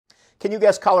Can you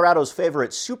guess Colorado's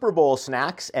favorite Super Bowl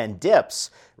snacks and dips?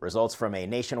 Results from a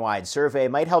nationwide survey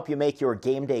might help you make your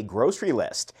game day grocery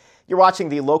list. You're watching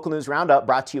the Local News Roundup,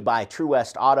 brought to you by True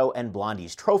West Auto and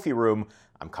Blondie's Trophy Room.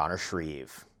 I'm Connor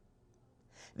Shreve.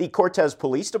 The Cortez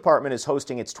Police Department is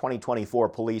hosting its 2024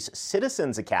 Police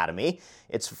Citizens Academy.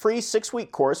 It's a free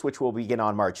 6-week course which will begin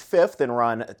on March 5th and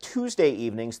run Tuesday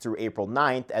evenings through April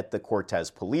 9th at the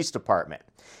Cortez Police Department.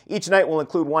 Each night will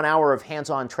include 1 hour of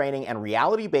hands-on training and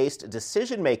reality-based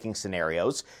decision-making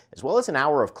scenarios, as well as an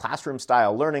hour of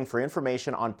classroom-style learning for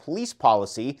information on police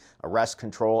policy, arrest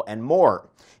control, and more.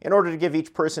 In order to give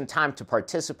each person time to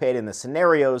participate in the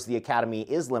scenarios, the Academy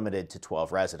is limited to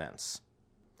 12 residents.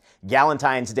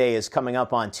 Galentine's Day is coming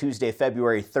up on Tuesday,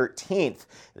 February 13th.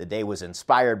 The day was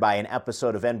inspired by an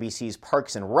episode of NBC's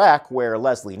Parks and Rec where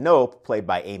Leslie Knope, played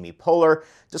by Amy Poehler,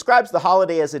 describes the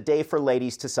holiday as a day for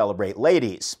ladies to celebrate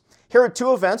ladies. Here are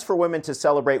 2 events for women to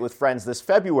celebrate with friends this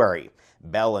February.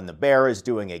 Belle and the Bear is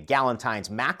doing a Galentine's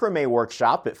macrame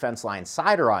workshop at Fenceline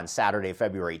Cider on Saturday,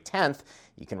 February 10th.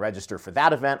 You can register for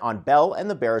that event on Belle and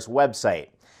the Bear's website.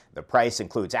 The price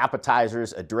includes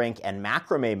appetizers, a drink, and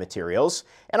macrame materials.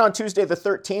 And on Tuesday the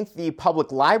 13th, the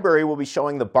public library will be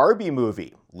showing the Barbie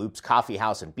movie. Loop's Coffee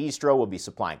House and Bistro will be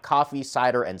supplying coffee,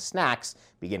 cider, and snacks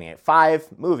beginning at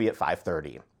 5, movie at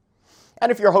 5:30. And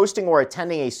if you're hosting or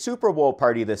attending a Super Bowl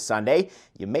party this Sunday,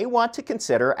 you may want to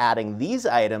consider adding these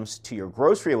items to your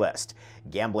grocery list.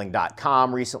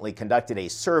 Gambling.com recently conducted a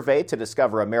survey to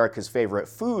discover America's favorite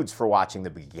foods for watching the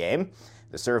big game.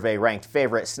 The survey ranked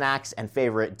favorite snacks and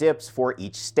favorite dips for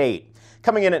each state.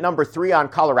 Coming in at number 3 on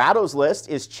Colorado's list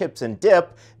is chips and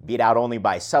dip, beat out only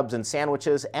by subs and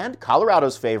sandwiches, and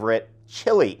Colorado's favorite,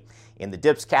 chili. In the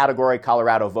dips category,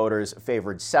 Colorado voters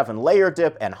favored 7-layer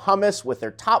dip and hummus, with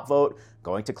their top vote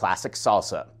going to classic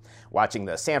salsa. Watching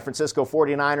the San Francisco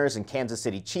 49ers and Kansas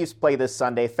City Chiefs play this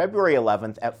Sunday, February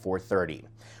 11th at 4:30.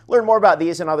 Learn more about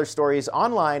these and other stories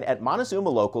online at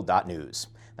montezumalocal.news.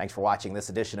 Thanks for watching this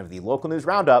edition of the Local News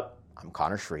Roundup. I'm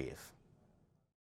Connor Shreve.